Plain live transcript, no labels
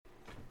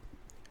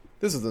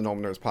This is the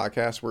Normal Nerds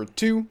Podcast, where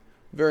two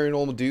very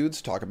normal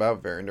dudes talk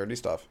about very nerdy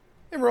stuff.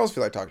 And what else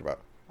feel like talking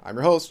about? I'm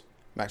your host,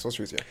 Maxwell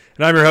Struzia.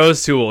 And I'm your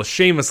host, who will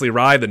shamelessly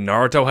ride the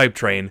Naruto hype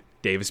train,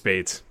 Davis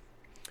Bates.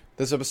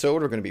 This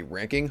episode, we're going to be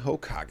ranking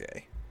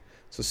Hokage.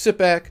 So sit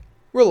back,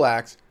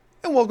 relax,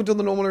 and welcome to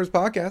the Normal Nerds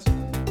Podcast.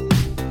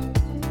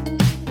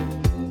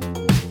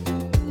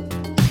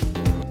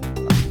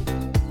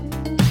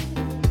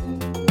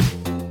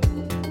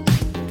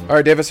 All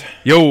right, Davis.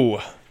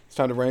 Yo. It's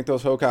time to rank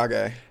those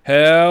Hokage.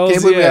 Hell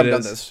Can't believe we yeah, haven't it done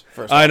is. this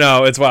first. I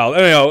know, it's wild. I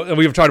know,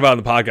 we've talked about it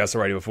on the podcast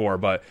already before,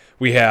 but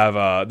we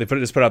have, they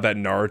just put out that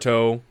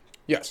Naruto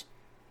Yes.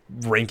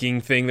 ranking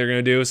thing they're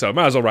going to do, so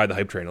might as well ride the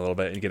hype train a little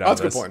bit and get out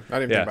That's of a this. good point. I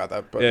didn't even think about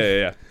that. But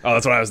Yeah. Oh,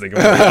 that's what I was thinking.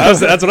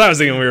 That's what I was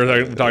thinking when we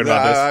were talking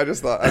about this. I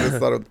just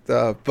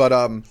thought but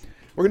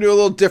we're gonna do a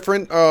little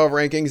different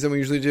rankings than we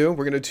usually do.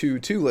 We're gonna do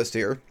two lists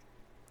here,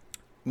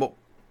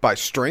 by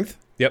strength,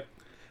 Yep.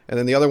 and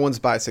then the other one's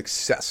by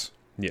success.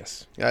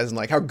 Yes. As in,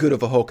 like, how good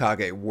of a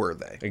Hokage were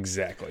they?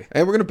 Exactly.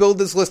 And we're gonna build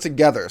this list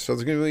together. So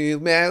there's gonna be,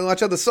 man, watch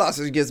how the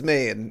sausage gets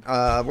made.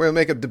 We're gonna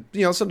make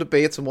some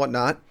debates and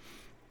whatnot.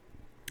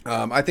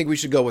 I think we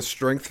should go with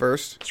strength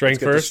first. Strength Let's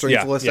get first? the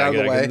strength list out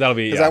of the way. That'll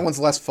be, because that one's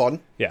less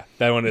fun. Yeah,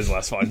 that one is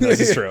less fun. This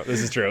is true.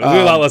 There'll be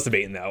a lot less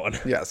debate in that one.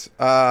 Yes.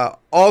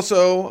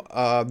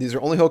 Also, these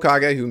are only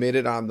Hokage who made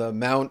it on the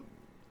Mount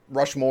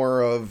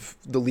Rushmore of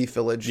the Leaf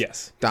Village.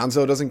 Yes.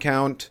 Danzo doesn't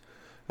count.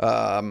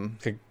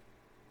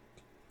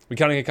 We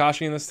counting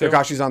Kakashi in this too?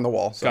 Kakashi's on the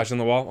wall. So Kakashi on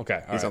the wall?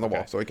 Okay. he's on the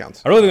wall, so he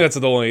counts. I really think that's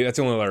the only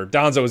other.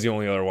 Danzo was the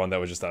only other one that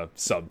was just a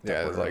sub.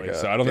 Yeah, it's like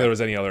so I don't think there was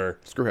any other.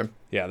 Screw him.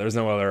 Yeah, there's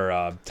no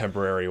other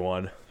temporary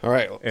one. All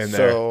right. in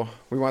So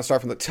we want to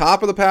start from the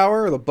top of the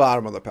power or the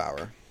bottom of the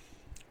power?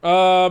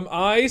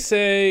 I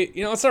say,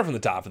 let's start from the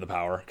top of the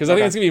power because I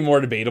think Okay. it's gonna be more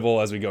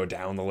debatable as we go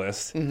down the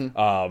list.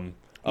 Number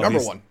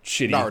These one,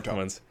 shitty Naruto.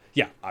 ones.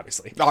 Yeah,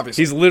 obviously.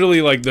 Obviously. He's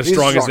literally like the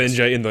strongest strongest.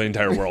 ninja in the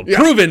entire world, Yeah.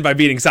 proven by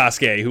beating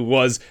Sasuke, who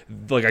was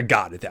like a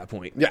god at that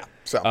point. Yeah.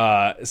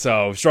 So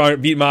So strong,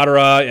 beat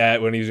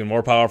Madara when he was even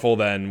more powerful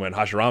than when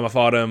Hashirama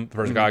fought him, the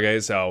first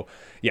Hokage. So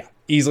yeah,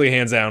 easily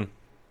hands down,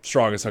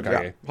 strongest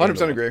Hokage. yeah,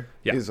 100% agree.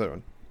 Yeah. He's the other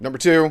one. Number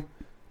two,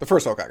 the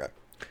first Hokage.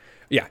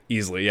 Yeah,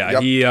 easily. Yeah,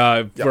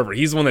 Yep. whoever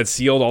he's the one that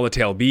sealed all the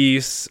tail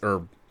beasts,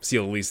 or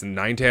sealed at least the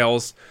 9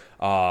 tails.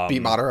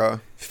 Beat Madara.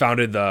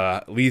 Founded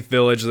the Leaf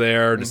Village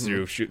there just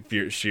through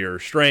sheer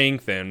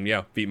strength, and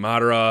beat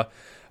Madara.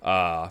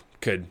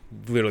 Could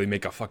literally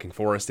make a fucking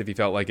forest if he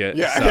felt like it.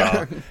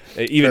 Yeah. So,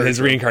 even Very his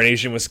true.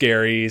 reincarnation was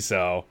scary.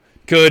 So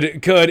could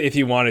if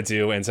he wanted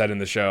to, and said in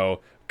the show,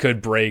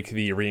 could break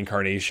the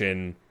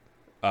reincarnation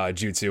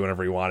jutsu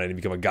whenever he wanted and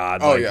become a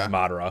god like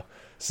Madara.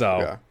 So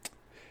Yeah.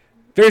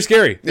 very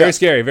scary, very Yeah.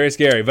 scary, very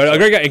scary. But a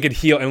great guy and could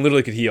heal and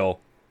literally could heal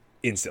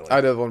instantly.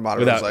 I did when Madara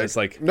Without- was it's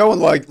like- no one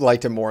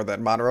liked him more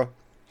than Madara.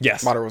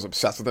 Yes. Madara was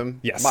obsessed with him.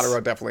 Yes.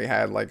 Madara definitely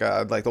had like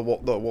the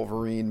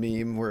Wolverine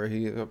meme where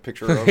a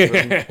picture of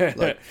him.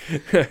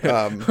 Like,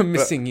 I'm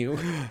missing you.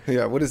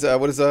 yeah. What is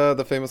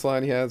the famous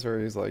line he has where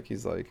he's like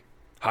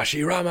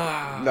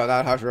Hashirama. no,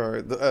 not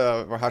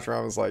Hashirama. Where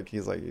Hashirama was like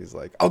he's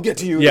like I'll get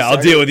to you. in Yeah, a I'll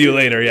second." deal with you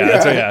later. Yeah,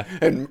 that's what, yeah.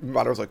 And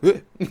Madara was like,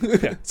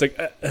 Yeah, it's like,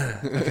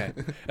 okay.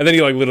 And then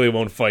he like literally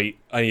won't fight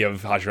any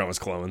of Hashirama's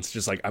clones.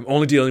 Just like, I'm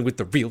only dealing with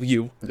the real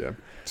you. yeah.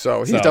 So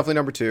he's So- definitely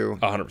number two.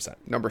 100%.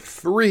 Number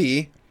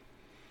three.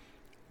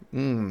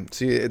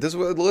 See, this is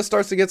where the list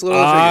starts to get a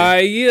little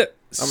tricky.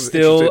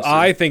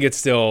 I think it's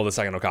still the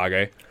second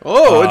Hokage.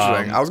 Oh,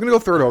 interesting. I was gonna go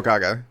third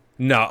Hokage.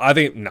 No,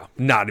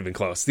 not even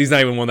close. He's not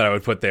even one that I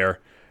would put there.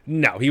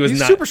 No, he's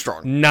not super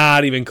strong.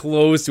 Not even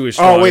close to as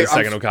strong wait, as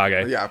second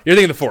Hokage. yeah. You're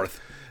thinking the fourth.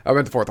 I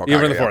went the fourth Hokage.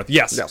 You're in the yeah. fourth.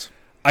 Yes. Yes.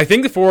 I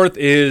think the fourth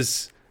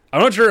is. I'm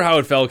not sure how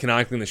it fell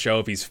canonically in the show.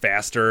 If he's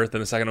faster than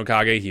the second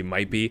Hokage, he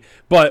might be.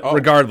 But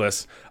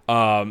regardless,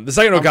 the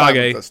second I'm fine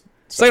Hokage, with this.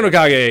 second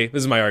Hokage. This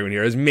is my argument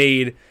here.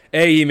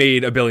 He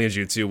made a billion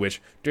jutsu,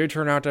 which did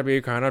turn out to be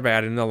kind of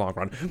bad in the long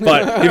run.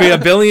 But he made a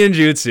billion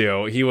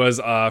jutsu. He was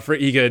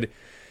he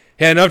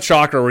had enough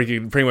chakra where he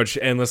could pretty much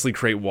endlessly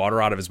create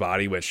water out of his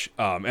body, which,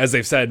 as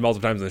they've said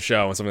multiple times in the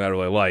show, and something that I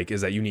really like,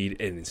 is that you need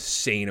an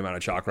insane amount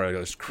of chakra to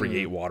just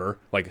create water,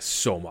 like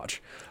so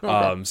much.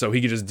 Okay. So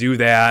he could just do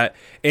that,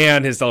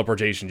 and his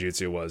teleportation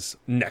jutsu was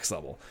next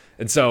level.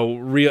 And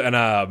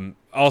so,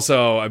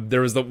 also,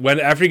 there was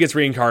after he gets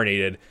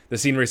reincarnated, the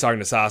scene where he's talking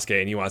to Sasuke,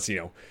 and he wants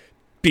to,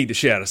 beat the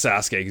shit out of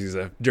Sasuke because he's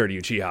a dirty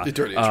Uchiha. The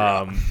dirty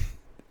Uchiha.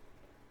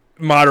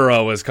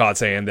 Madara was caught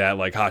saying that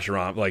like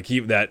Hashirama, like he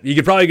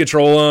could probably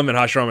control him, and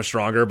Hashirama was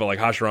stronger, but like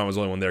Hashirama was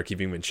the only one there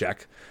keeping him in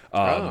check.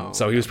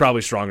 So he was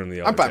probably stronger than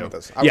the other. I'm fine two. with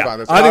this. I'm yeah, fine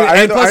with this. I think, I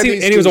and plus think he,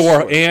 these and he was two a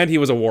war, switch. and he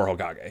was a war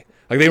Hokage.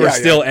 Like they were Yeah,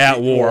 still yeah.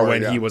 at war War,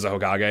 when yeah. he was a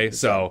Hokage.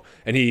 So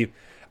and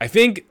I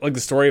think like the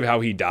story of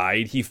how he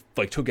died, he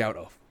like took out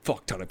a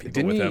fuck ton of people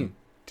Didn't with he? him.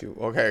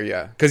 Okay,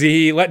 yeah. Because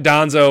he let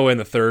Danzo in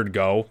the third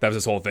go. That was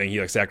his whole thing. He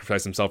like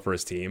sacrificed himself for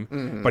his team.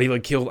 Mm-hmm. But he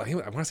like killed. I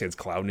want to say it's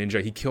Cloud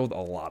Ninja. He killed a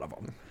lot of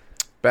them.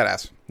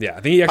 Badass. Yeah,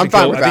 I think he actually I'm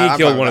fine killed. with I think that.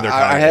 he killed one of their.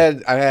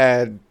 I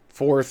had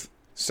fourth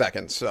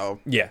second. So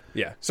Yeah.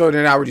 so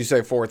now would you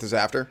say fourth is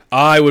after?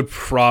 I would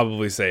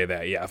probably say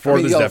that. Yeah,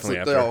 fourth is definitely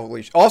after.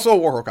 Also,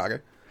 War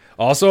Hokage.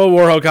 Also,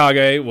 War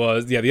Hokage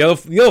was the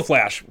yellow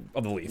flash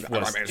of the leaf.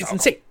 It's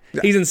insane.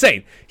 Yeah. He's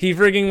insane. He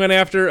freaking went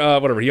after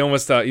whatever. He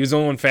almost he was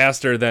going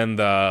faster than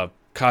the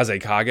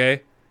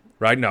Kazekage,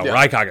 right? No, yeah.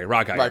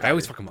 Raikage. I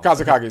always fuck him up.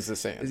 Kazekage is the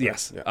same.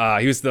 Yes. Yeah.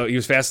 He was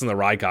faster than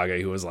the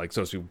Raikage, who was like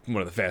supposed to be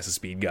one of the fastest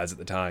speed guys at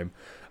the time.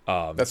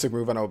 That's a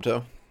move on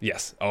Obito.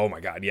 Yes. Oh my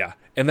god. Yeah.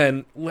 And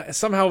then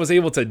somehow was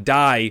able to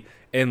die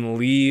and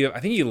leave. I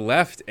think he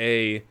left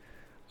a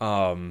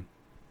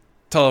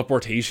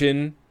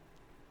teleportation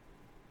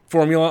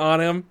formula on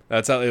him.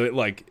 That's how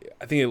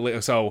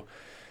so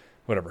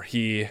whatever.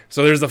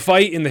 So there's the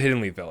fight in the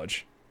Hidden Leaf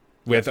Village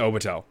with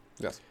Obito.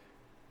 Yes.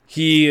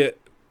 He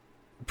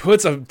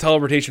puts a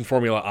teleportation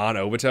formula on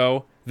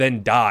Obito,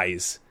 then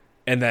dies,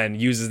 and then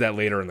uses that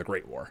later in the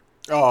Great War.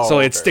 Oh, so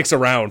it sticks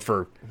around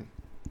for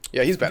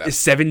he's badass.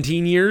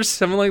 17 years,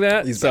 something like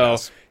that. He's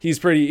badass. He's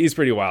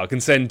pretty wild. Can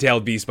send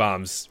tailed beast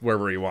bombs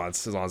wherever he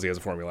wants as long as he has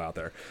a formula out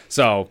there.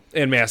 So,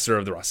 and master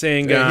of the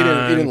Rasengan.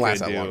 Yeah, he didn't last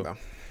that long though.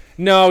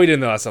 No, he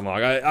didn't last that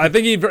long. I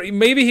think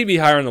maybe he'd be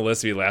higher on the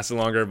list if he lasted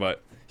longer,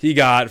 but he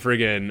got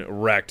friggin'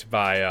 wrecked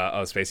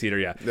by Space Heater.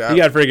 Yeah. He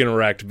got friggin'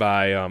 wrecked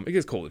by it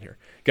gets cold in here.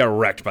 Got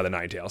wrecked by the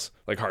Ninetales,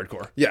 like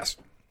hardcore. Yes.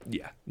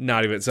 Yeah.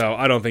 Not even. So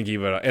I don't think he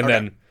would. And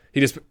then he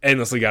just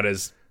endlessly got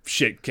his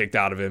shit kicked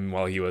out of him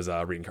while he was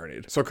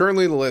reincarnated. So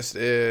currently the list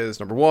is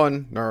number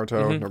 1,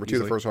 Naruto, number 2,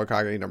 the first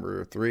Hokage,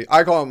 number 3.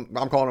 I'm calling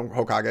him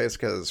Hokages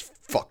because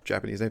fuck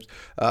Japanese names.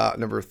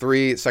 Number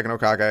 3, second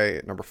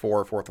Hokage, number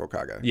 4, fourth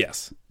Hokage.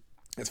 Yes.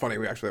 It's funny.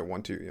 We actually have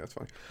 1, 2. Yeah, it's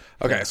funny.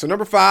 Okay, so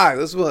number 5.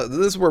 This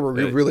is where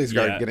we're really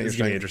starting getting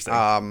interesting.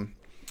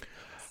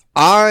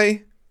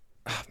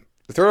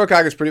 The third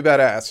Hokage is pretty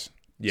badass.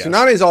 Yes.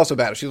 Tsunade is also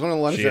badass. She's one of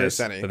the legendary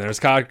Senni. But there's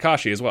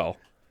Kakashi as well.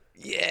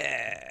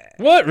 Yeah.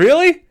 What?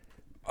 Really?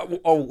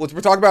 We're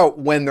talking about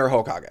when they're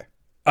Hokage.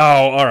 Oh,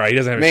 all right. He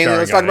doesn't have a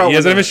Sharingan. He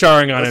doesn't have a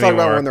Sharingan anymore. Let's talk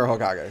about when they're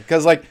Hokage.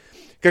 Because, like,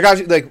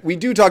 Kakashi, like, we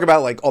do talk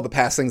about, like, all the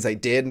past things they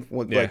did,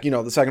 with, like,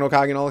 the second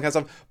Hokage and all that kind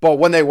of stuff. But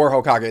when they were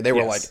Hokage, they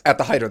were, like, at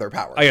the height of their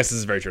power. I guess this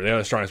is very true. They were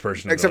the strongest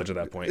person in the village at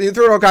that point. The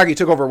third Hokage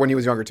took over when he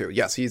was younger, too.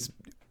 Yes, he's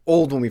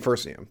old when we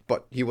first see him,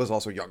 but he was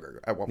also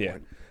younger at one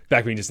point.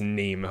 Back when he just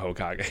named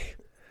Hokage.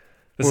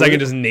 The second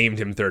just named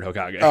him third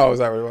Hokage. Oh, is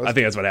that what it was? I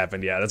think that's what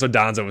happened, yeah. That's what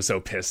Danzo was so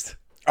pissed.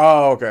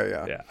 Oh, okay,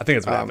 yeah. Yeah, I think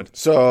that's what happened.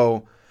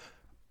 So,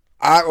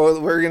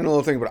 we're getting a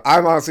little thing, but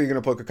I'm honestly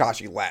going to put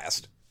Kakashi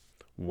last.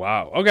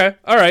 Wow. Okay.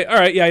 All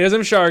right. Yeah, he doesn't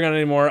have Sharingan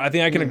anymore. I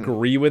think I can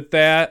agree with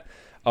that.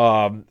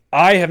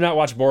 I have not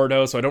watched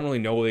Boruto, so I don't really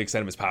know the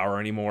extent of his power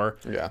anymore.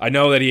 Yeah. I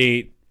know that he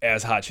ain't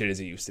as hot shit as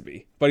he used to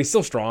be, but he's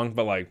still strong.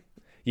 But like,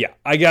 yeah,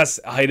 I guess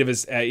height of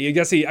his. I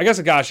guess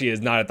Kakashi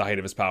is not at the height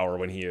of his power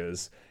when he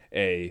is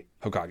a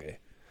Hokage.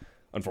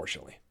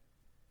 Unfortunately,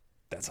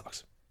 that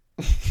sucks.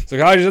 So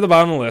Kakashi's at the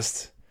bottom of the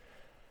list.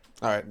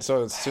 All right,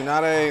 so it's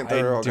Tsunade and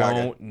third Hokage. I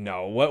don't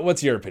know.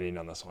 What's your opinion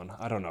on this one?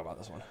 I don't know about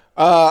this one.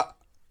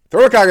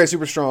 Third Hokage is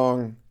super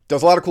strong,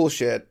 does a lot of cool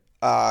shit.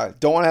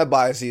 Don't want to have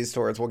biases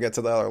towards. We'll get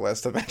to the other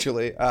list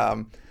eventually.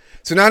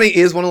 Tsunade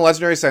is one of the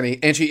legendary Senni,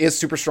 and she is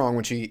super strong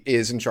when she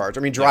is in charge.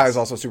 I mean, Jiraiya is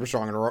also super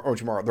strong, and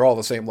Orochimaru. They're all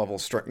the same level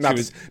of strength. Not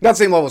the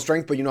same level of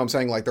strength, but you know what I'm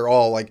saying? Like, they're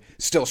all, like,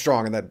 still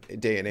strong in that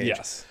day and age.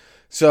 Yes.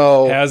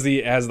 So has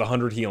the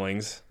 100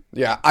 healings.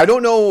 Yeah, I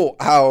don't know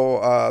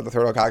how the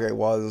third Hokage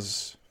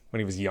was when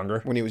he was younger.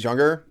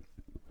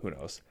 Who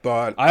knows?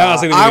 But I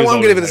honestly I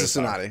want to give it to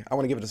Tsunade. I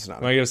want to give it to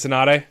Tsunade. Want to give it to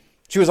Tsunade?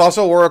 She was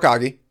also a War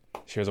Hokage.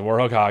 She was a War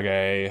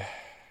Hokage.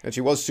 And she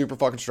was super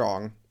fucking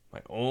strong. My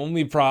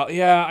only problem...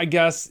 Yeah, I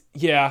guess...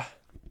 Yeah.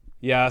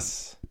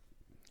 Yes.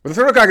 But the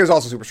third Hokage is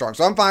also super strong,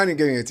 so I'm fine in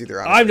giving it to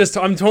either.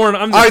 Honestly. I'm torn.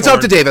 All right, it's up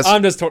to Davis.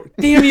 I'm just torn.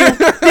 Damn you.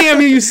 Damn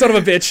you son of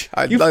a bitch.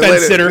 You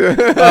fence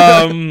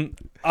sitter.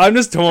 I'm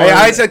just torn. Hey,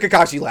 I said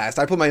Kakashi last.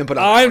 I put my input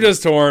on. I'm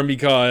just torn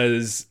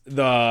because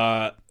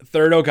the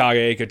third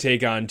Hokage could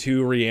take on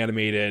 2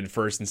 reanimated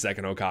first and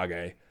second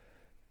Hokage.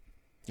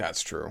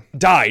 That's true.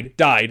 Died.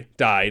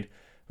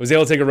 Was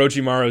able to take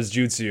Orochimaru's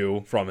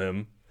jutsu from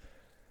him.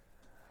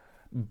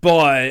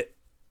 But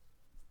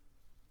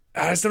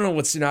I just don't know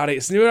what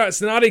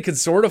Tsunade could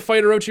sort of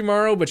fight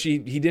Orochimaru, but he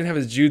didn't have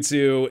his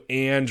jutsu,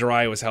 and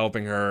Jiraiya was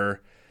helping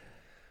her.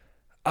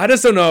 I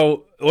just don't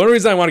know. The only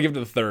reason I want to give it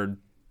to the third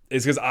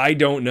is because I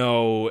don't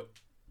know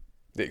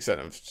the extent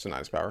of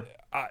Tsunade's power.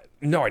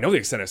 No, I know the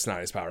extent of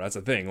Tsunade's power. That's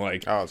the thing.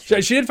 Like,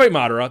 she did fight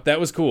Madara. That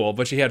was cool,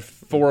 but she had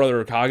 4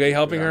 other Kage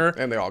helping her,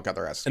 and they all got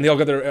their ass. I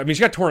mean,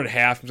 she got torn in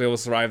half. Was able to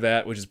survive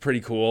that, which is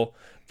pretty cool.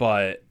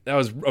 But that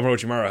was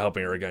Orochimaru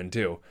helping her again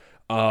too.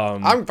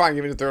 I'm fine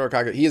giving it to third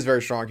Hokage. He is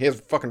very strong. He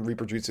has fucking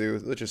Reaper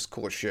Jutsu, which is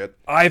cool as shit.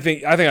 I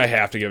think I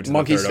have to give it to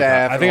Monkey the third.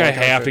 Staff. I think I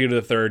have to give it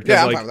to the third.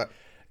 Yeah, I'm fine with that.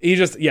 He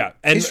just,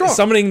 and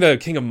summoning the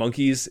King of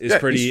Monkeys is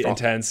pretty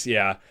intense,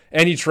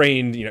 And he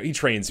trained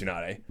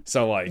Tsunade,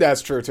 so like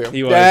that's true too.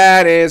 He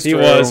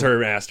was her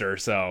master,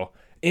 so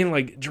and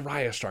like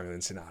Jiraiya is stronger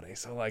than Tsunade,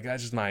 so like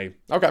that's just my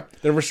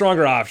There were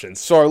stronger options.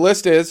 So our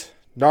list is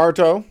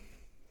Naruto,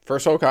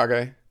 first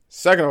Hokage,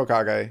 second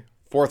Hokage,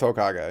 Fourth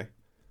Hokage.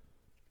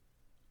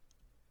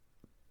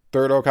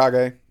 Third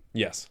Hokage.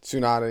 Yes.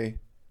 Tsunade.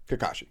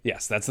 Kakashi.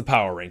 Yes, that's the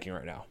power ranking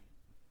right now.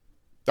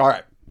 All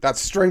right. That's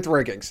strength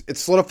rankings. It's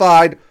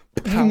solidified.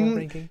 Power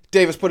ranking?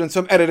 Davis put in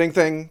some editing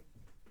thing.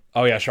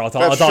 Oh yeah, sure. I'll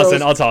That toss it in.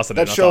 shows- I'll toss it in.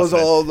 that I'll shows toss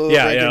it in. all the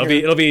Yeah, ranking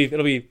it'll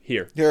be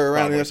here. Here, around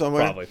Probably, here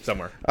somewhere? Probably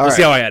somewhere. All We'll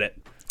see right. how I edit.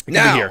 It could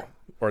Now, be here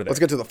or there. let's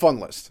get to the fun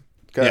list.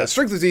 Okay, Yes.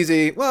 strength is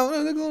easy. Well,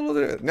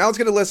 now let's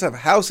get a list of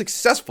how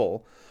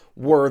successful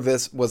was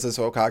this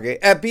Hokage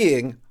at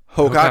being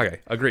Hokage. Hokage.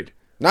 Agreed.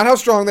 Not how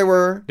strong they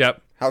were.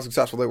 Yep. How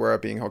successful they were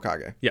at being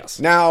Hokage. Yes.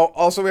 Now,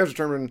 also we have to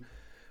determine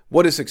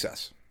what is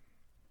success.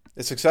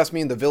 Does success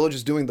mean the village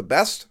is doing the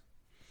best?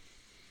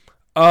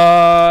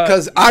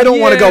 Because I don't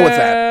wanna go with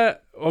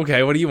that.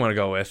 Okay, what do you want to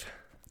go with?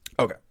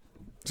 Okay.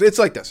 So it's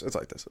like this.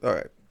 All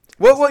right.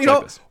 Well, you like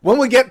know, this. when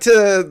we get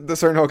to the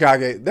certain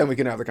Hokage, then we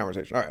can have the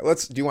conversation. All right.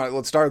 Let's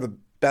start with the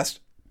best.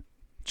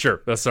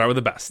 Sure. Let's start with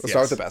the best. Let's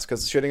start with the best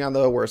because shitting on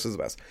the worst is the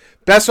best.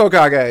 Best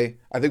Hokage.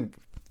 I think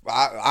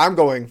I'm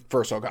going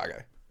first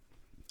Hokage.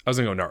 I was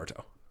gonna go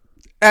Naruto.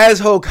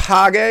 As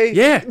Hokage?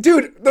 Yeah.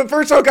 Dude, the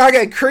first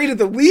Hokage created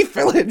the Leaf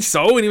Village.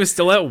 So, and he was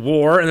still at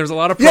war, and there's a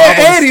lot of problems.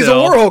 Yeah, and he's a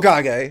still. war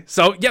Hokage.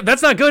 So, yeah,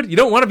 that's not good. You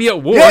don't want to be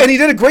at war. Yeah, and he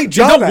did a great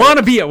You job. don't want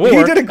to be at war. He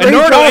did a great and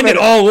Naruto job. ended at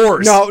it. all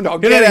wars. No,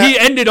 He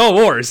ended all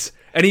wars,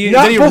 and he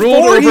Not then he ruled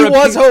before over. he a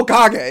was pe-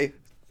 Hokage.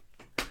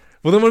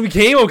 Well, then when he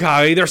became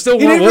Hokage, there's still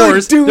didn't war really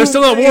wars. do- There's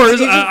still not wars.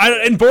 he-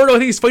 And Boruto, I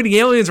think he's fighting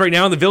aliens right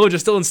now, and the village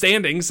is still in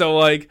standing. So,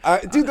 like,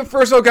 Dude, the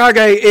first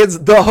Hokage is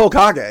the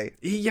Hokage.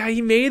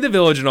 he made the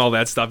village and all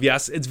that stuff.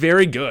 Yes, it's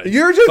very good.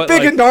 You're just But,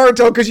 picking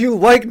Naruto because you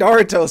like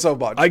Naruto so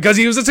much. because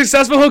he was a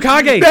successful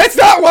Hokage. That's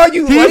not why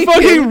you He like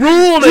fucking him.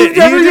 ruled You it.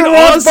 never He did even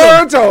watched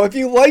awesome. Boruto. If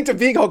you liked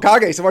being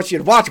Hokage so much,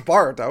 you'd watch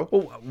Boruto.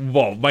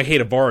 Well, my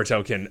hate of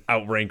Boruto can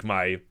outrank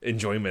my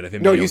enjoyment of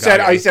him. No, being you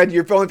said Hokage. I said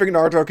you're only picking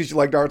Naruto because you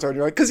like Naruto, and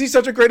you're like, because he's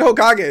such a great Hokage.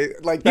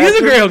 Like He is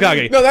a great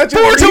Hokage. No, that's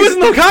your Boruto reason-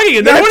 isn't Hokage.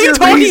 Then That's what are you your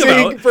talking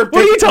reasoning about? for What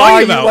are you why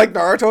talking about? You like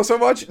Naruto so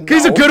much?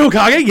 He's a No. good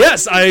Hokage.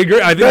 Yes, I agree.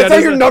 I think That's that not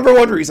is your number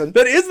one reason.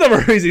 That is the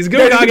reason. He's a That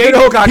good is a Hokage. good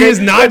Hokage. He is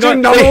not That's your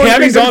gone. number They one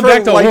haven't reason gone for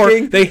back to war.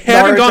 liking They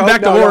haven't gone Naruto.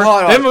 back to No, war. hold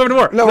on. They haven't gone to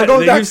war. No, we're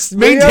going back. They've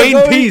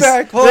maintained peace.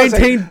 Hold on a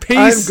second. Maintained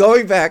peace. I'm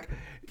going back.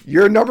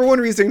 Your number one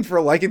reason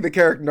for liking the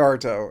character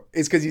Naruto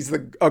is because he's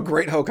a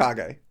great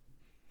Hokage.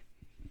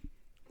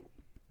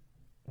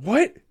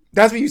 What?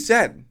 That's what you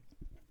said.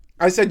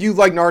 I said you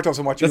like Naruto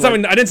so much. That's not.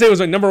 I didn't say it was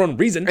my number one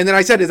reason. And then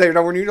I said, "Is that your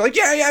number one?" You're like,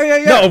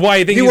 "Yeah." No, why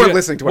I think you he's weren't a-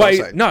 listening to what I was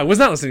saying? No, I was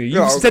not listening. You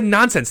No. said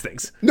nonsense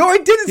things. No, I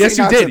didn't. Yes,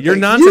 say you nonsense did. You're a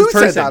things. nonsense You said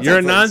person. You're a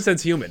things.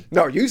 nonsense human.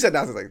 No, you said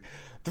nonsense things.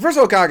 The first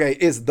Hokage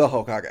is the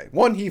Hokage.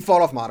 One, he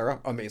fought off Madara.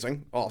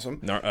 Amazing, awesome.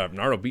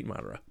 Naruto beat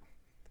Madara,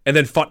 and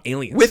then fought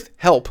aliens With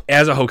help.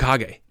 as a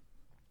Hokage.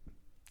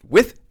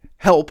 With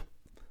help.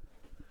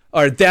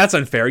 All right, that's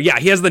unfair. Yeah,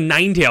 he has the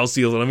Nine-Tail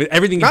Seal, and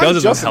everything he Not does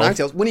is with just the help.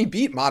 Nine-Tails. When he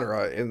beat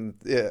Madara and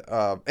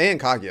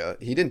Kaguya,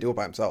 he didn't do it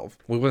by himself.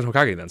 Well, he wasn't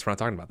Hokage then, so we're not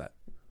talking about that.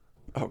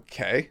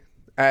 Okay.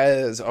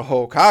 As a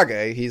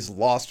Hokage, he's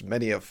lost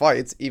many of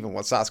fights, even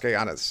with Sasuke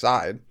on his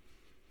side.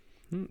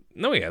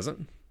 No, he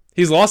hasn't.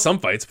 He's lost some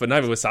fights, but not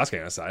even with Sasuke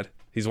on his side.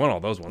 He's won all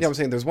those ones. Yeah, I'm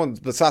saying there's one,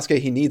 but Sasuke,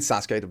 he needs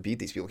Sasuke to beat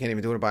these people. Can't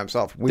even do it by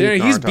himself. Weak Yeah,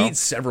 he's Naruto. beat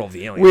several of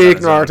the aliens. Weak on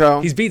his own.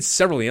 Naruto. He's beat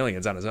several of the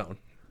aliens on his own.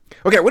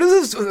 Okay, what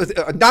is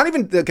this? Not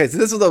even okay. So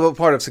this is the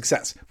part of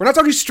success. We're not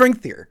talking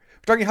strength here.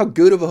 We're talking how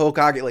good of a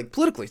Hokage, like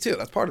politically too.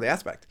 That's part of the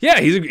aspect. Yeah,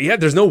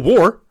 there's no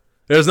war.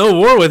 There's no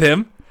war with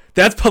him.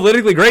 That's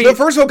politically great. The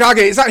first Hokage,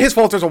 it's not his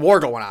fault. There's a war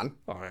going on.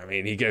 Oh, I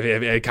mean,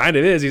 it kind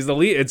of is. He's the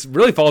lead. It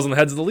really falls on the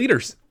heads of the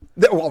leaders.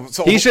 Well,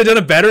 so He should have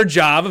done a better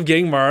job of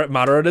getting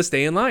Madara to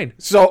stay in line.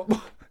 so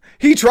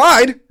he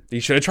tried. He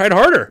should have tried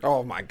harder.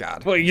 Oh my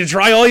god. Well, you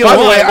try all you By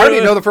want. the way, I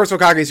already know the first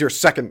Hokage is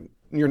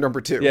your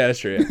number 2. Yeah, that's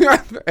true.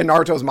 Yeah. And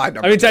Naruto's my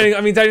number. I mean,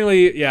 2.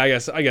 technically, yeah,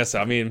 I guess so.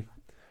 I mean,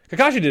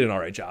 Kakashi did an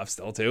alright job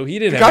still too. He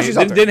didn't Kakashi's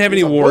up have there. didn't have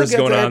any He's up- wars we'll get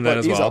going to it, on then but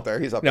as he's well. up there.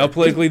 He's up Now, there.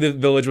 politically, the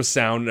village was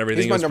sound and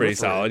everything my was number pretty 3.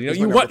 solid. You know,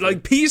 He's my number 3.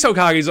 peace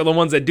Hokages are the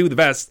ones that do the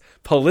best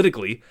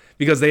politically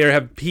because they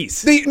have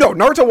peace. No,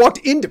 Naruto walked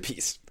into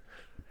peace.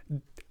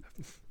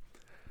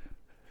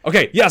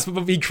 Okay, yes,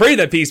 but he created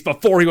that peace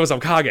before he was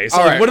Hokage. So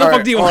All right, what the all fuck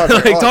right, do you hold want on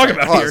a to second, talk hold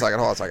about on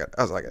here?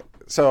 a second.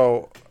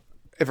 So,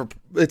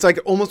 it's like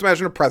almost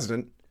imagine a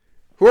president.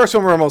 Who are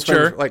some of our most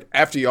famous, Sure. like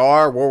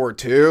FDR, World War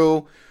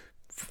II?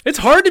 It's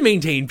hard to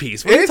maintain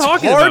peace. What are you It's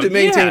talking hard about? to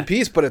maintain Yeah.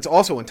 peace, but it's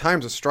also in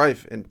times of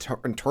strife and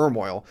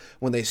turmoil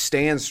when they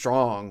stand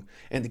strong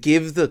and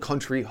give the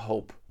country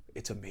hope.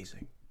 It's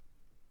amazing.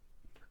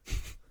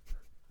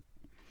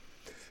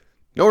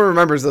 No one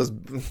remembers those.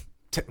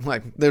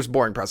 There's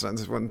boring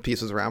precedents when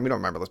peace is around. We don't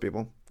remember those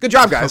people. Good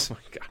job, guys. Oh my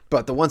God.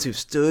 But the ones who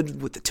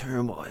stood with the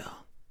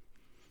turmoil.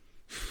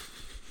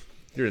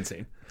 You're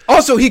insane.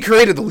 Also, he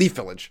created the Leaf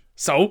Village.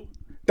 So,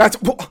 That's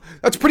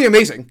pretty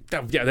amazing.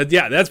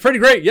 that's pretty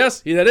great. Yes,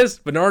 that is.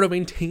 But Naruto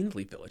maintained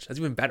Leaf Village. That's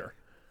even better.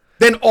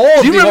 then all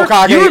of You the remember?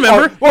 Hokage You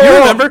remember? are... You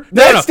remember?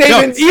 That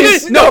statement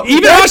Even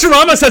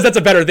Hashirama says that's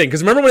a better thing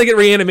because remember when they get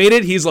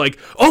reanimated, he's like,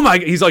 oh my,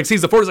 he's like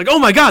sees the force, like, oh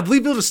my god, the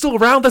Leaf Village is still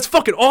around. That's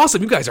fucking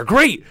awesome. You guys are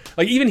great.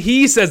 Like even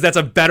he says that's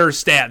a better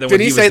stat than what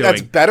he was doing. Did he say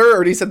that's better,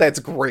 or did he say that's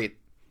great?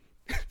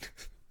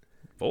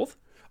 Both.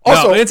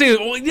 Also, no, he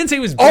didn't say it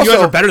was. You guys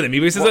are better than me.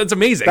 But he says that's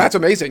amazing. That's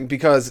amazing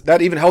because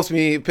that even helps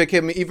me pick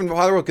him even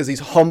farther because he's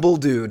humble,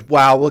 dude.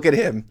 Wow, look at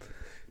him.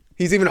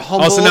 He's even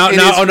humble. Also, now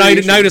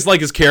you just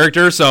like his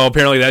character, so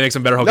apparently that makes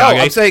him better Hokage. No,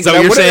 I'm saying so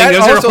that, you're saying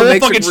there's your whole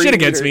fucking shit leader.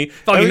 against me,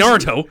 fucking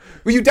Naruto.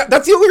 Well,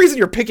 that's the only reason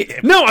you're picking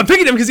him. No, I'm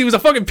picking him because he was a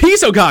fucking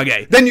peace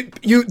Hokage. Then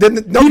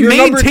he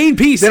maintained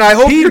peace. Then I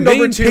hope he you're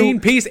number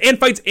maintained 2 peace and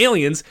fights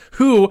aliens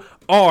who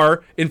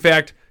are in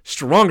fact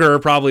stronger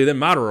probably than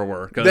Madara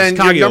were. Then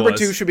Kaguya your number was.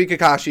 2 should be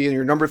Kakashi, and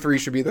your number 3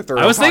 should be the third.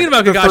 I was thinking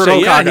about the third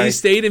Kakashi. Yeah, Hokage. he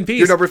stayed in peace.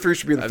 Your number 3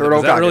 should be the third Hokage.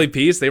 Was that really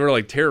peace? They were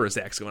like terrorist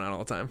acts going on all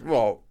the time.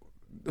 Well,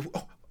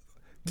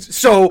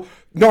 so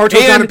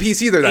Naruto's not in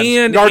peace either.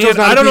 Then Naruto's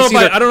not in peace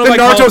either. I don't know then if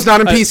I Naruto's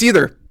not in peace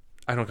either.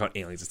 I don't count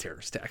aliens as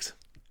terrorist attacks.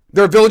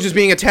 Their village is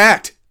being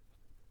attacked.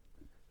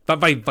 But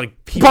by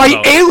people, by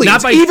though. aliens,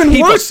 not by even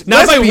people. worse,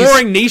 not by peace.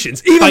 warring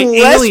nations, even by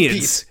less aliens.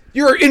 Peace.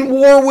 You're in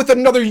war with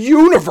another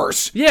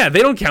universe. Yeah, they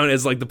don't count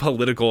as like the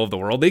political of the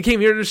world. They came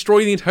here to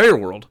destroy the entire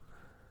world.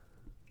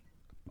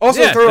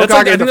 Also, Yeah, Third that's Hokage,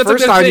 like- I the think that's a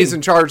first good time thing. he's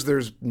in charge,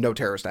 there's no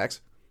terrorist acts.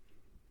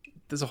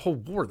 There's a whole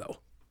war though,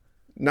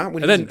 Not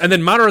when and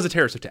then Madara's a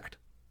terrorist attacked.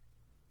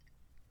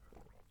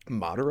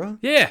 Madara?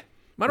 Yeah,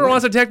 Madara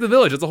wants to attack the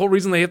village. That's the whole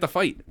reason they have to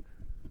fight.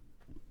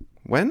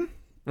 When?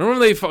 Remember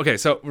when they? Okay,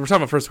 so we're talking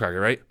about first Hokage,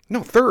 right?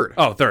 No, third.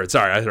 Oh, third.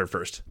 Sorry, I heard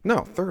first. No,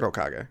 third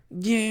Hokage.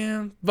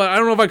 Yeah, but I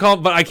don't know if I call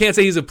it. But I can't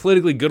say he's a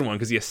politically good one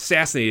because he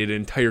assassinated an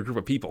entire group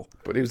of people.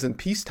 But he was in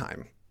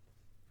peacetime.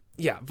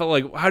 Yeah, but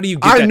like, how do you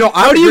get that? know,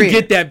 how I'm do you agreeing.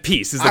 get that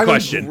piece? Is the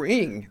question. I'm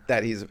agreeing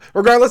that he's...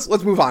 Regardless,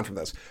 let's move on from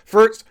this.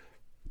 First,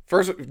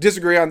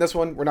 disagree on this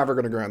one. We're never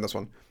going to agree on this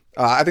one.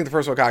 I think the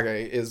first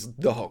Hokage is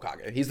the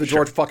Hokage. He's the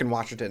George fucking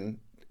Washington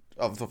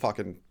of the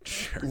fucking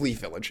Leaf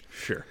Village.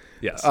 Sure.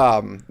 Yes.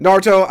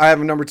 Naruto, I have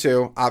him number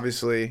 2.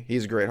 Obviously,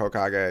 he's a great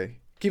Hokage.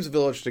 Keeps the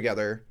village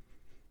together.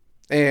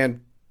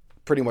 And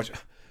pretty much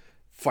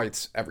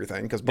fights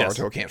everything because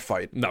Boruto can't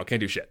fight. No, can't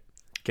do shit.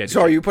 Can't do So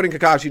shit. are you putting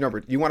Kakashi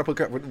number... You want to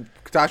put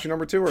Kakashi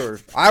number 2? Or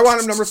I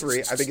want him number 3.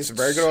 I think he's a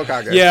very good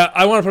Hokage. Yeah,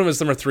 I want to put him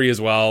as number 3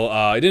 as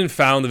well. He didn't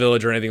found the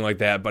village or anything like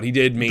that, but he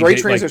did maintain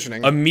Great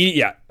transitioning.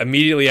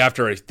 Immediately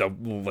after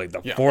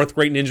the fourth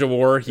Great Ninja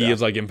War, he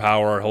is like in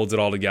power, holds it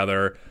all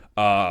together.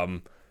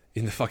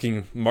 In the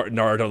fucking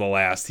Naruto the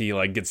Last, he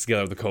like gets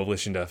together with the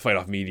coalition to fight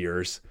off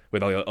meteors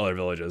with all the other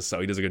villages. So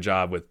he does a good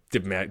job with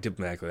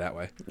diplomatically that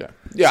way.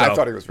 Yeah, So, I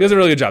thought he was... He does a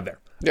really good job there.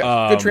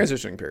 Yeah, good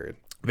transitioning period.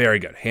 Very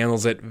good.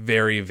 Handles it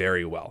very,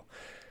 very well.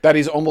 That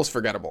he's almost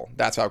forgettable.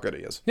 That's how good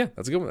he is. Yeah,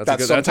 that's a good one. That's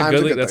That's a sometimes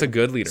good a good That's a thing.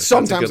 good leader.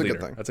 Sometimes that's a good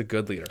leader. thing. That's a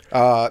good leader.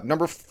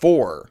 Number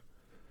 4.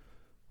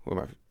 Who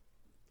am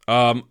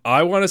I?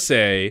 I want to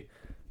say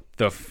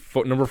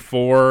number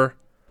 4.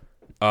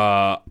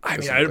 I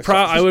mean,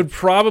 I would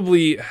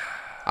probably.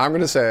 I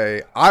want to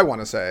say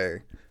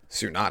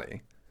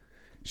Tsunade.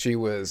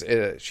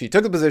 She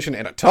took the position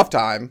in a tough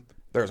time.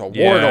 There's a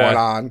war going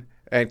on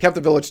and kept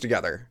the village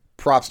together.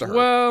 Props to her.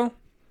 Well,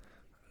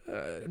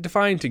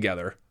 define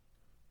together.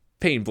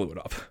 Pain blew it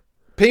up.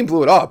 Pain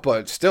blew it up,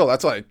 but still,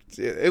 that's like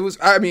it was.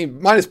 I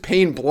mean, minus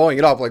Pain blowing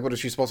it up. Like, what is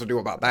she supposed to do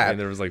about that? I mean,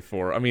 there was like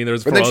 4. I mean, there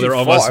was But 4 then she other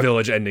almost fought.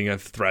 village ending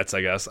threats.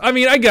 I guess. I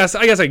mean, I guess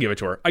I give it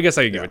to her. I guess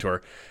I could give it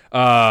to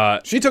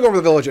her. She took over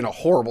the village in a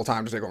horrible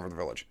time to take over the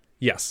village.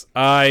 Yes,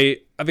 I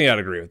think I'd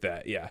agree with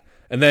that. Yeah,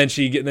 and then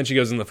she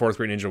goes in the fourth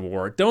Great Ninja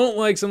War. Don't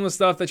like some of the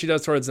stuff that she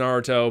does towards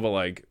Naruto, but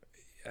like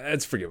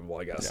it's forgivable,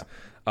 I guess.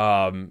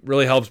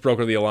 Really helps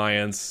broker the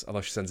alliance.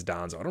 Although she sends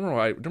Danzo. I don't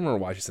remember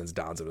why she sends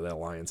Danzo to that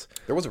alliance.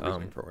 There was a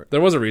reason for it.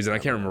 There was a reason. I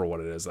can't remember what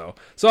it is though.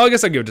 So I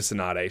guess I give it to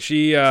Tsunade.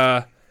 She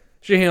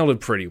handled it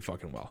pretty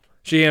fucking well.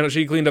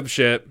 She cleaned up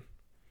shit.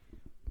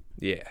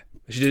 Yeah.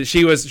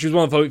 She was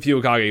one of the few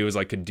Hokage who was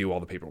like could do all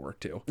the paperwork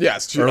too.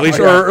 Yes, or at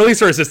least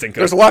her assistant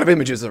could. There's a lot of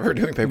images of her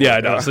doing paperwork. Yeah, I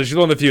know. So she's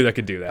one of the few that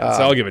could do that.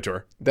 So I'll give it to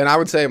her. Then I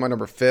would say my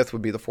number 5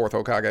 would be the 4th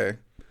Hokage,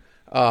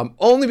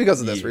 only because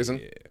of this reason.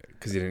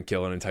 Because he didn't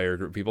kill an entire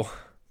group of people.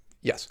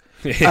 Yes.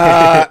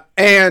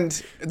 And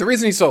the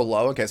reason he's so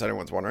low, in case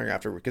anyone's wondering,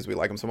 because we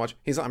like him so much,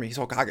 he's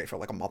Hokage for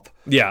like a month.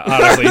 Yeah,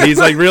 honestly, he's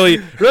like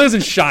really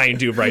doesn't shine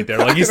too bright there.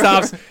 Like he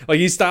stops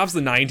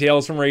the Nine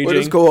Tails from raging, Which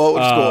is cool.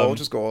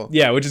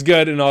 Yeah, which is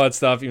good and all that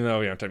stuff. Even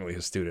though technically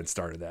his students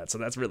started that, so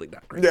that's really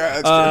not great.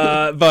 Yeah,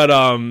 that's true.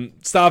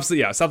 But stops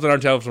the Nine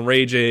Tails from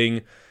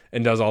raging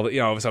and does all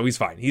the so he's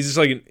fine. He's just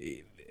like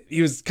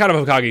he was kind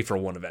of Hokage for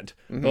one event.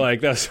 Mm-hmm. But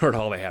like that's sort of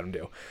all they had him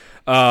do.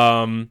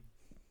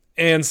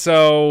 And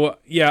so,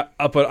 yeah,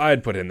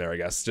 I'd put him there, I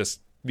guess,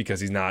 just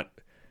because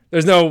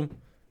there's no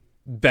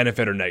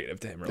benefit or negative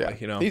to him, really,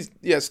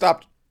 He's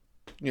stopped,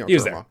 He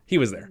was there. He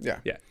was there.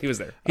 Yeah. He was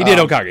there. He did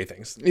Hokage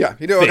things. Yeah,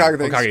 he did Hokage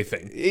things. Hokage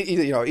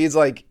thing. He's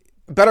like,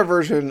 better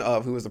version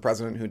of who was the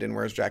president who didn't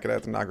wear his jacket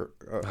at the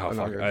Oh, fuck.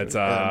 inauguration It's,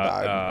 and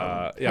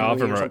died. yeah, I'll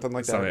remember. Something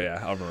like that. Yeah,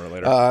 I'll remember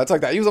later. It's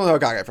like that. He was on the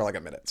Hokage for like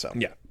a minute. So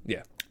yeah.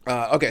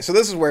 okay, so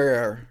this is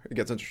where it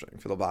gets interesting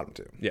for the bottom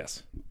two.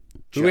 Yes.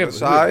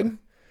 Genocide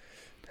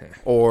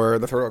or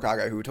the third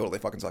Hokage who totally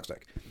fucking sucks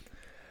dick.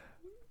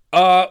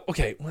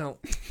 Okay, well,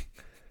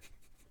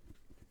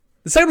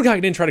 the second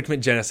Hokage didn't try to commit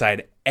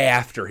genocide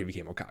after he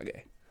became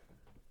Hokage.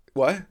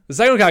 What? The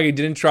second Hokage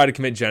didn't try to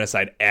commit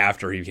genocide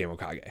after he became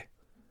Hokage.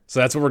 So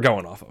that's what we're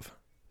going off of.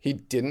 He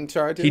didn't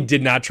try to? He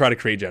did not try to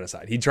create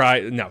genocide. He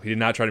did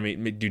not try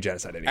to do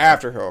genocide anymore.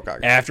 After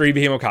Hokage. After he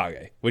became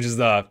Hokage, which is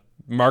the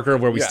marker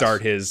of where we Yes.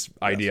 start his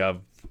idea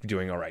of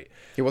doing all right.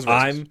 He was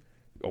racist.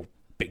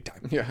 Big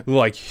time. Yeah.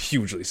 Like,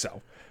 hugely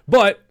so.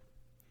 But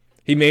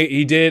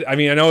he did, I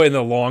mean, I know in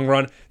the long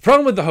run, the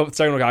problem with the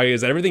second Hokage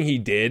is that everything he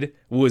did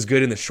was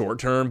good in the short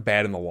term,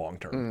 bad in the long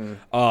term.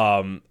 I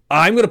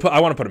want to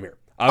put him here.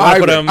 I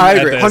agree.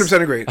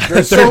 100% agree.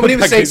 There's so many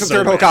mistakes the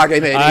third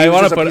Hokage made. I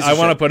want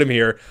to put him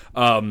here.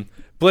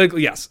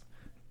 Politically, yes,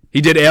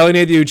 he did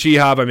alienate the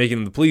Uchiha by making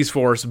them the police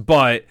force,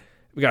 but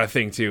we got to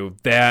think too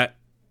that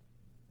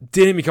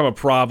didn't become a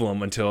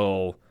problem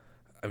until,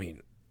 I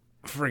mean,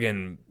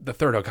 friggin' the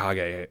third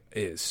Hokage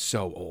is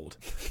so old,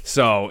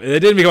 so it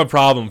didn't become a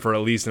problem for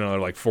at least another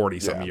like 40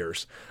 some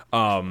years.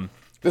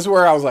 This is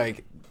where I was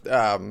like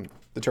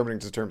determining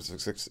to terms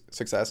of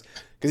success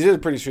because he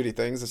did pretty shitty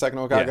things. The second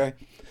Hokage. Yeah.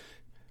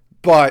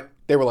 But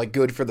they were like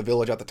good for the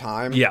village at the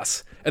time.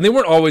 Yes, and they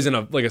weren't always in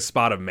a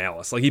spot of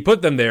malice. Like he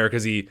put them there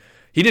because he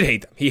did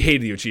hate them. He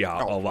hated the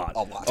Uchiha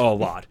a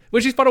lot.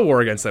 Which he fought a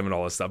war against them and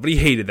all this stuff. But he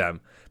hated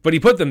them. But he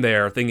put them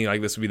there thinking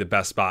like this would be the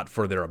best spot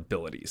for their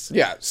abilities.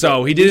 Yeah.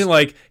 So he didn't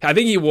like. I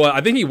think he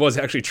was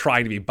actually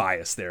trying to be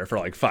biased there for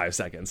like 5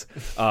 seconds.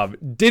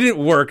 Didn't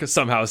work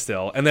somehow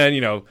still. And then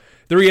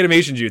the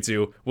reanimation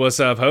jutsu was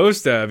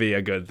supposed to be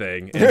a good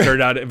thing. And it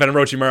turned out Venom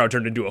Orochimaru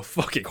turned into a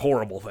fucking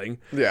horrible thing.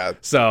 Yeah.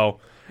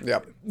 So.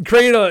 Yep.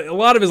 Created a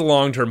lot of his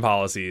long-term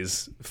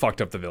policies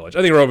fucked up the village.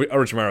 I think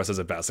Orochimaru says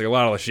it best. Like a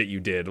lot of the shit you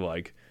did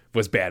like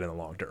was bad in the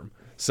long term.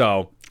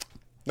 So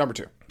number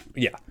 2.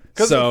 Yeah.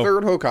 Because the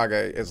third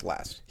Hokage is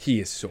last. He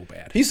is so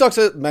bad. He sucks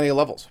at many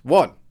levels.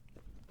 1,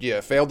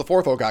 failed the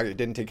fourth Hokage,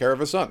 didn't take care of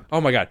his son.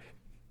 Oh my god.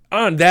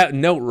 On that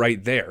note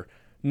right there,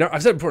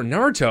 I've said before,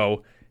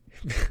 Naruto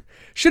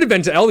should have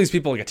been to all these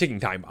people like a ticking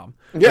time bomb.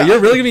 Yeah. Like, you're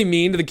really gonna be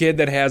mean to the kid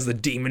that has the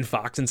demon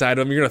fox inside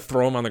of him. You're gonna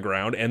throw him on the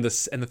ground, and the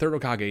third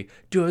Hokage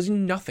does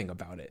nothing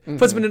about it.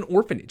 Puts him in an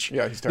orphanage.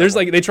 Yeah, he's terrible. There's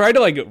like they tried to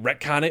like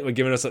retcon it, like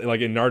giving us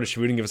like in Naruto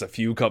Shippuden, give us a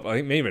few I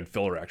think maybe in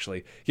filler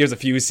actually. Gives a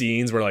few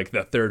scenes where like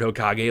the third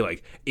Hokage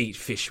like ate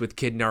fish with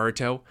Kid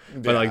Naruto,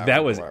 but like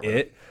that was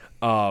it.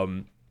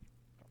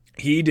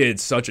 He did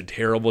such a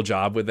terrible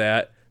job with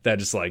that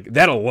just like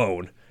that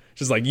alone.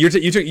 Just like you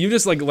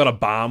just like let a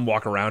bomb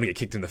walk around and get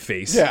kicked in the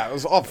face. Yeah, it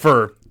was awful.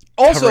 For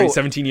also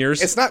 17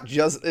 years. It's not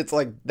just it's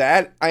like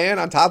that, and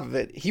on top of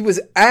it, he was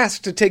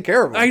asked to take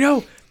care of him. I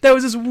know. That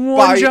was his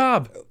one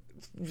job.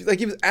 Like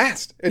he was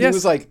asked, and Yes. he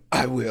was like,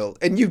 "I will,"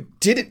 and you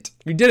didn't.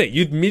 You did it.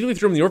 You immediately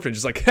threw him in the orphanage.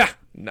 Just like, ha,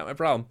 not my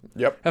problem.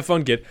 Yep. Have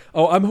fun, kid.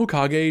 Oh, I'm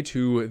Hokage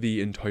to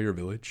the entire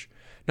village,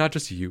 not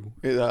just you.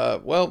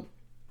 Well,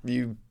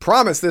 you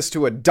promised this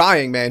to a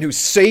dying man who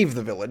saved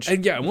the village.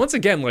 And yeah, once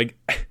again, like,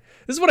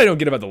 this is what I don't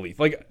get about the Leaf.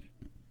 Like,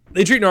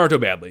 they treat Naruto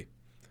badly,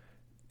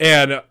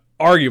 and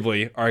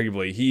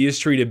arguably, he is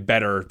treated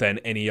better than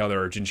any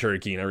other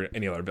Jinchurikin or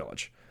any other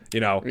village. You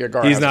know, Yeah,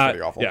 Gaara he's has it not.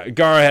 pretty awful. Yeah,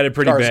 Gaara had it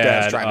pretty Gaara's bad.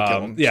 dad's trying to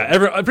kill him, Yeah,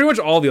 pretty much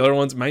all the other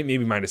ones, maybe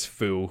minus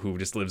Fu, who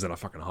just lives in a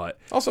fucking hut.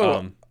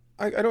 Also,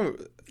 I don't.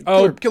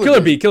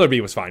 Killer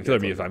Bee was fine. Killer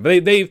Bee was fine,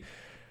 but they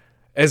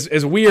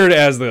as weird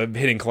as the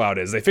hidden cloud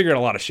is, they figured a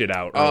lot of shit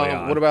out early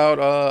on. What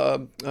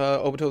about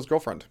Obito's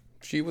girlfriend?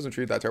 She wasn't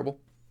treated that terrible.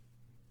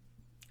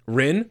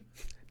 Rin?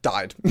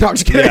 Died. No, I'm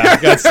just kidding.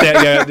 Yeah, got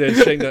stabbed.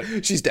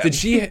 Yeah, She's dead. Did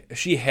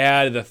she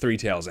had the 3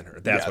 tails in her?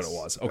 That's Yes. what it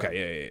was.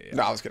 Okay, yeah.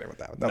 No, I was kidding with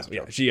that. That was a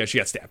joke. She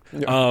got stabbed.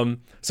 So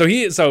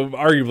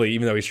arguably,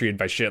 even though he's treated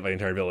by shit like the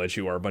entire village,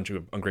 who are a bunch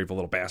of ungrateful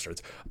little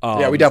bastards.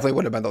 Yeah, we definitely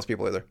wouldn't have been those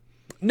people either.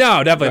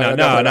 No, definitely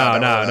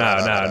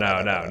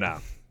not. No.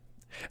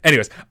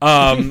 Anyways,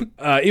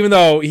 even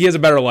though he has a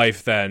better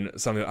life than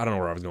something, I don't know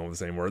where I was going with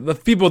this anymore. The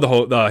people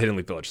of the Hidden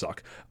Leaf Village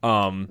suck.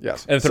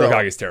 Yes. And the third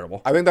Hokage is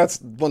terrible. I think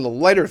that's one of the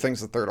lighter things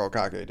the third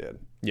Hokage did.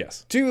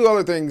 Yes. 2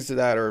 other things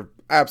that are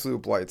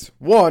absolute blights.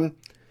 1,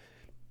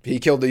 he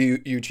killed the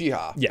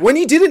Uchiha. Yeah. When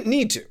he didn't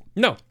need to.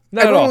 No,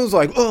 not at Everyone all. was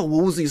like, oh,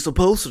 what was he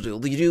supposed to do?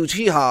 The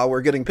Uchiha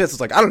were getting pissed. It's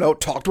like, I don't know,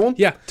 talk to him.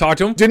 Yeah, talk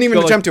to him. Didn't even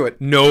Go attempt to it.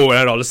 No, not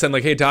at all. Just send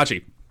like, hey,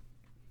 Tachi.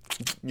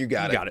 You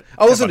got it. it.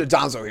 I'll listen to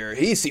Donzo here.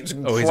 He seems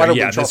incredibly He's like,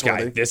 yeah,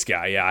 trustworthy. this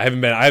guy. Yeah, I haven't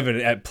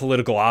been at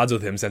political odds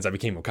with him since I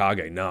became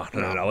Hokage. No.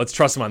 Let's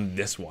trust him on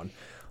this one.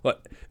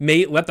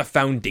 Let the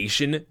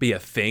foundation be a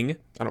thing.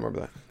 I don't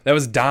remember that. That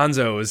was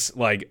Donzo's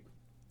like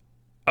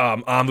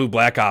Anbu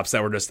Black Ops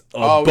that were just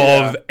Oh,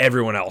 above yeah.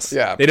 everyone else.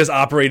 Yeah. They just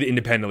operated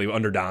independently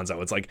under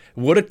Danzo. It's like,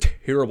 what a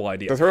terrible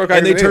idea. The Third Hokage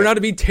And they an turned idiot. out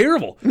to be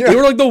terrible. They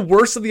were like the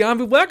worst of the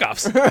Anbu Black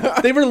Ops.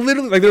 They were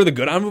literally like, they were the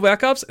good Anbu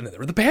Black Ops, and then they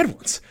were the bad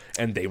ones.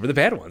 And they were the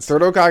bad ones.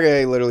 Third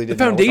Hokage literally didn't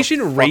The know what the Foundation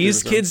fuck he was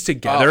raised doing. kids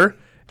together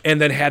and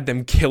then had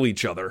them kill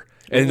each other.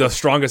 And the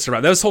strongest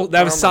survived.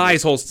 That was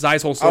Sai's whole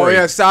story. Oh,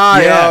 yeah,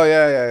 Sai. Oh,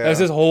 yeah. That was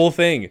his whole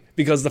thing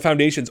because the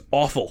Foundation's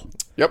awful.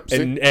 Yep.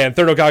 See, And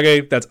Third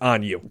Hokage, that's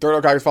on you.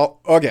 Third Hokage's fault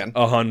again.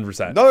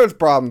 100%. Another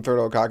problem Third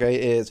Hokage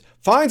is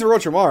finds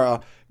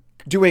Orochimaru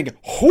doing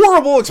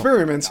horrible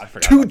experiments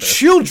forgot to about this.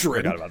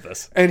 children. Forgot about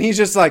this. And he's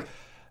just like,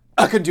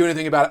 I couldn't do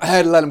anything about it. I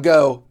had to let him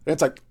go. And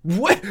it's like,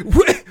 what?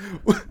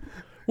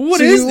 What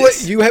So is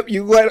this? You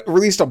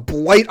released a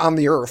blight on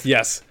the earth.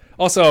 Yes.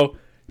 Also,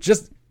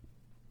 just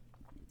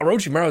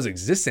Orochimaru's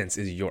existence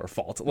is your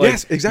fault. Like,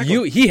 Yes,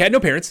 exactly. He had no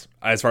parents,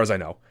 as far as I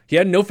know. He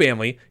had no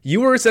family.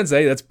 You were a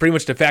sensei. That's pretty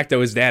much de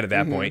facto his dad at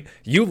that point.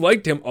 You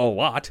liked him a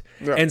lot.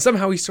 Yeah. And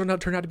somehow he turned out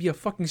to be a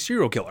fucking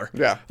serial killer.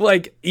 Yeah.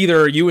 Like,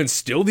 either you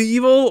instilled the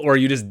evil or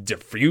you just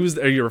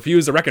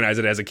refused to recognize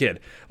it as a kid.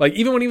 Like,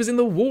 even when he was in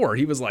the war,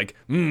 he was like,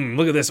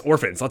 look at this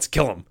orphans. Let's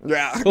kill him.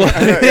 Yeah. Like,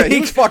 Yeah, he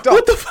was fucked up.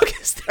 What the fuck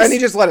is this? And he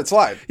just let it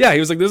slide. Yeah, he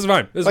was like, "This is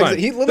fine. This is Like, fine.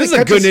 he literally This is a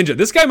good catches- ninja.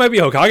 This guy might be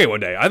Hokage one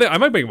day. I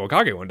might make him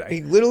Hokage one day."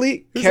 He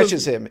literally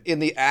catches him in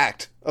the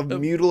act of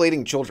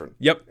mutilating children.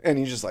 Yep. And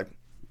he's just like,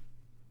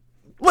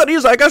 but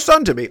he's like a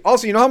son to me.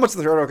 Also, you know how much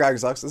the Third Hokage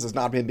sucks? This is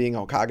not him being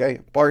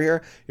Hokage bar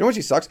here. You know what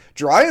he sucks?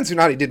 Jiraiya and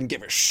Tsunade didn't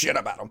give a shit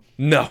about him.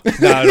 No,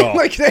 not at all.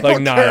 Like, they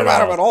don't not care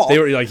about him at all. They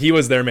were like, he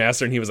was their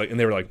master, and he was like, and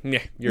they were like, "Yeah,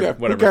 you're Yeah,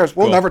 whatever. who cares?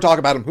 We'll Cool." never talk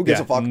about him. Who gives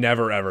Yeah, a fuck?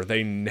 never ever.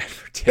 They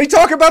never did. They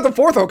talk about the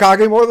fourth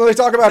Hokage more than they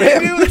talk about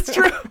him. That's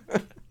true.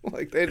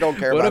 Like, they don't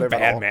care What about a him at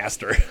bad all.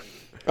 master.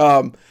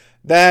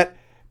 That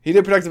he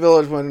did protect the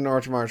village when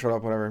Orochimaru showed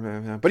up,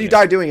 whatever. But he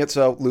died doing it,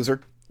 so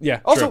loser. Yeah.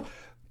 Also, true.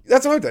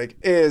 that's another thing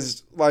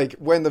is like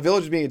when the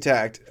village is being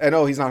attacked. I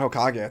know he's not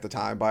Hokage at the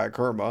time by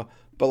Kurama,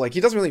 but like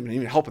he doesn't really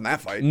even help in that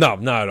fight. No,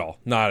 not at all.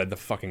 Not at the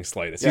fucking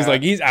slightest. Yeah. He's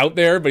like, he's out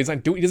there, but he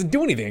doesn't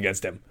do anything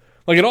against him,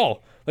 like at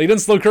all. Like he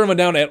doesn't slow Kurama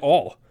down at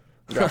all.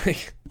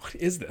 Like, what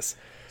is this?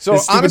 So,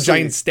 This stupid honestly-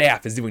 giant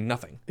staff is doing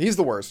nothing. He's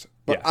the worst.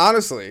 But Yeah.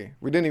 honestly,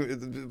 we didn't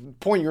even the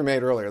point you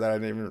made earlier that I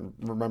didn't even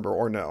remember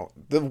or know.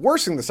 The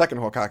worst thing the second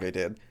Hokage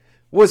did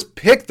was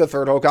pick the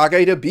third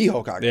Hokage to be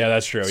Hokage. Yeah,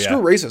 that's true. Screw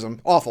Yeah. racism,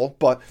 awful,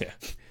 but Yeah.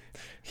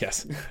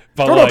 Yes.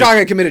 But third like,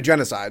 Hokage committed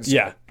genocide. So.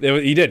 yeah,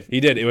 he did.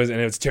 It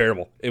was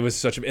terrible. It was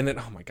such a, and then,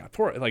 oh my God,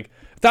 poor, like,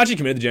 Itachi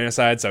committed the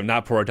genocide, so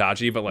not poor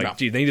Itachi, but like, No.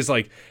 gee, then he just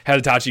like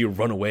had Itachi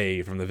run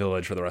away from the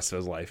village for the rest of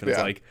his life. And it's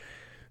Yeah. like,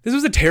 this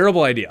was a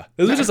terrible idea.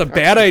 This was just a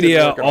bad It didn't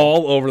idea work at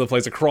all. all over the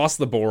place, across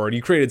the board.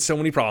 You created so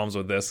many problems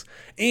with this,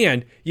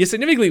 and you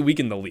significantly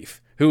weakened the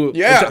Leaf, who,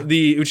 Yeah.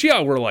 the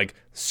Uchiha were like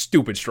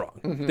stupid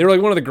strong. They were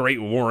like one of the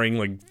great warring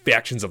like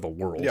factions of the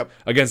world Yep.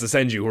 against the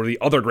Senju, who are the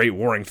other great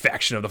warring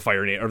faction of the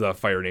Fire or the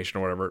Fire Nation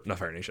or whatever. Not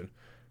Fire Nation.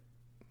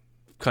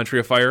 Country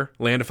of Fire,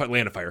 Land of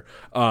Fire.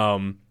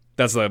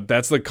 That's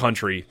the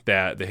country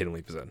that the Hidden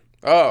Leaf is in.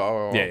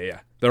 Oh. Yeah.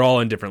 They're all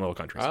in different little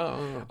countries.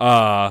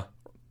 Oh.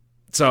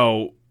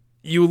 So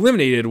you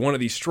eliminated one of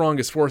the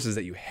strongest forces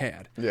that you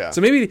had. Yeah.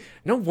 So maybe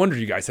no wonder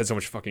you guys had so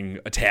much fucking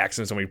attacks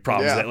and so many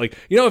problems. Yeah. That, like,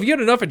 you know, if you had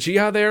enough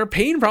Uchiha there,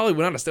 Pain probably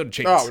would not have stood a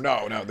chance. Oh,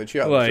 no. The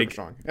Uchiha was Like- super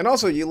strong. And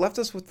also, you left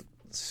us with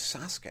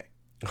Sasuke.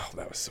 Oh,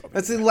 that was so bad.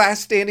 That's the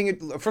last standing.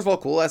 First of all,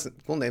 cool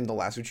name, the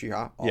last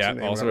Uchiha. Awesome Yeah,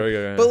 name, also whatever. very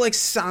good, yeah. But like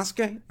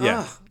Sasuke,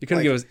 Yeah. You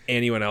couldn't give us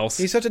anyone else.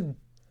 He's such a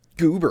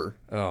goober.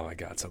 Oh my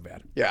God, so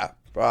bad. Yeah.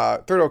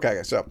 Third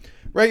Hokage. So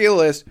regular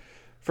list.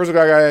 First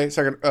Hokage,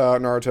 second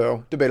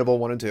Naruto. Debatable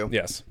 1 and 2.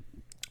 Yes.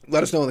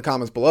 Let us know in the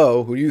comments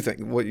below what you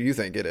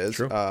think it is.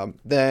 True.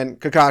 Then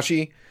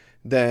Kakashi,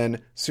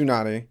 then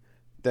Tsunade,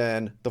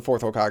 then the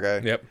fourth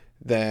Hokage. Yep.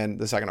 Then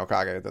the second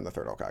Hokage, then the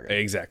third Hokage.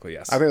 Exactly,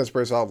 yes. I think that's a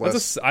pretty solid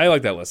list. I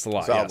like that list a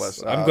lot. Solid Yes.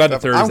 list. I'm glad the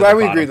third. I'm is glad at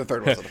we the agreed the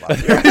bottom. third was at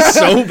the bottom. It's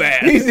so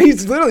bad.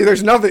 He's literally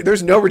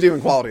there's no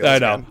redeeming quality. Of I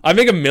this know. man. I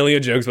make a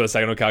million jokes about the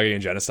second Hokage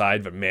and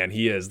genocide, but man,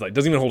 he is like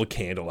doesn't even hold a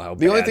candle to how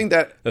The only bad thing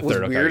that the was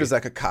third weird Hokage. is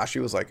that Kakashi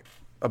was like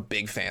a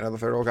big fan of the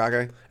third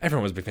Hokage.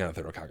 Everyone was a big fan of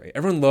the third Hokage.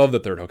 Everyone loved the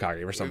third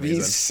Hokage for some He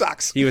reason.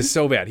 sucks. He was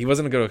so bad. He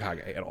wasn't a good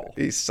Hokage at all.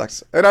 He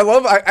sucks. And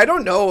I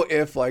don't know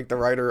if like the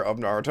writer of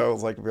Naruto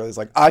is like really is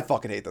like, I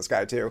fucking hate this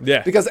guy too.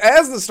 Yeah. Because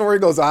as the story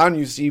goes on,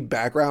 you see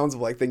backgrounds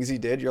of like things he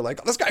did. You're like,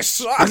 oh, this guy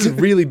sucks. It's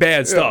really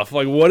bad stuff.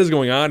 Like, what is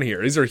going on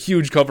here? These are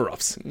huge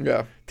cover-ups.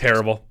 Yeah.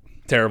 Terrible.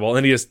 And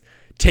then he just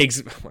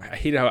takes. I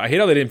hate how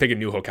they didn't pick a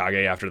new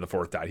Hokage after the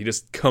fourth died. He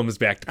just comes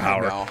back to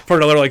power know. for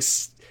another like.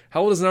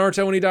 How old is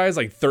Naruto when he dies?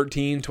 Like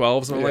 13,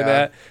 12, something like Yeah.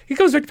 that. He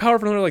comes back to power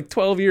for another like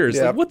 12 years.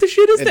 Yeah. Like, what the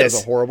shit is It this?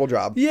 does a horrible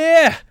job.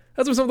 Yeah,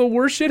 that's when some of the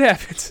worst shit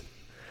happens.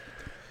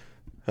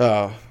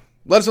 Let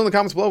us know in the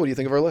comments below what do you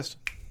think of our list.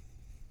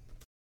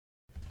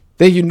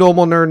 Thank you,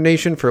 Normal Nerd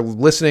Nation, for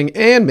listening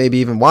and maybe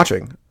even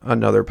watching.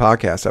 another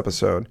podcast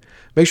episode.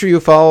 Make sure you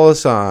follow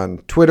us on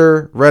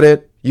Twitter,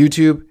 Reddit,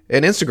 YouTube,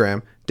 and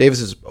Instagram. Davis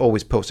is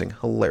always posting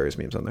hilarious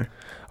memes on there.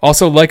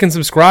 Also, like and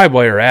subscribe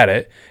while you're at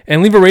it,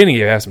 and leave a rating if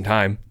you have some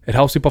time. It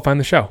helps people find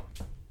the show.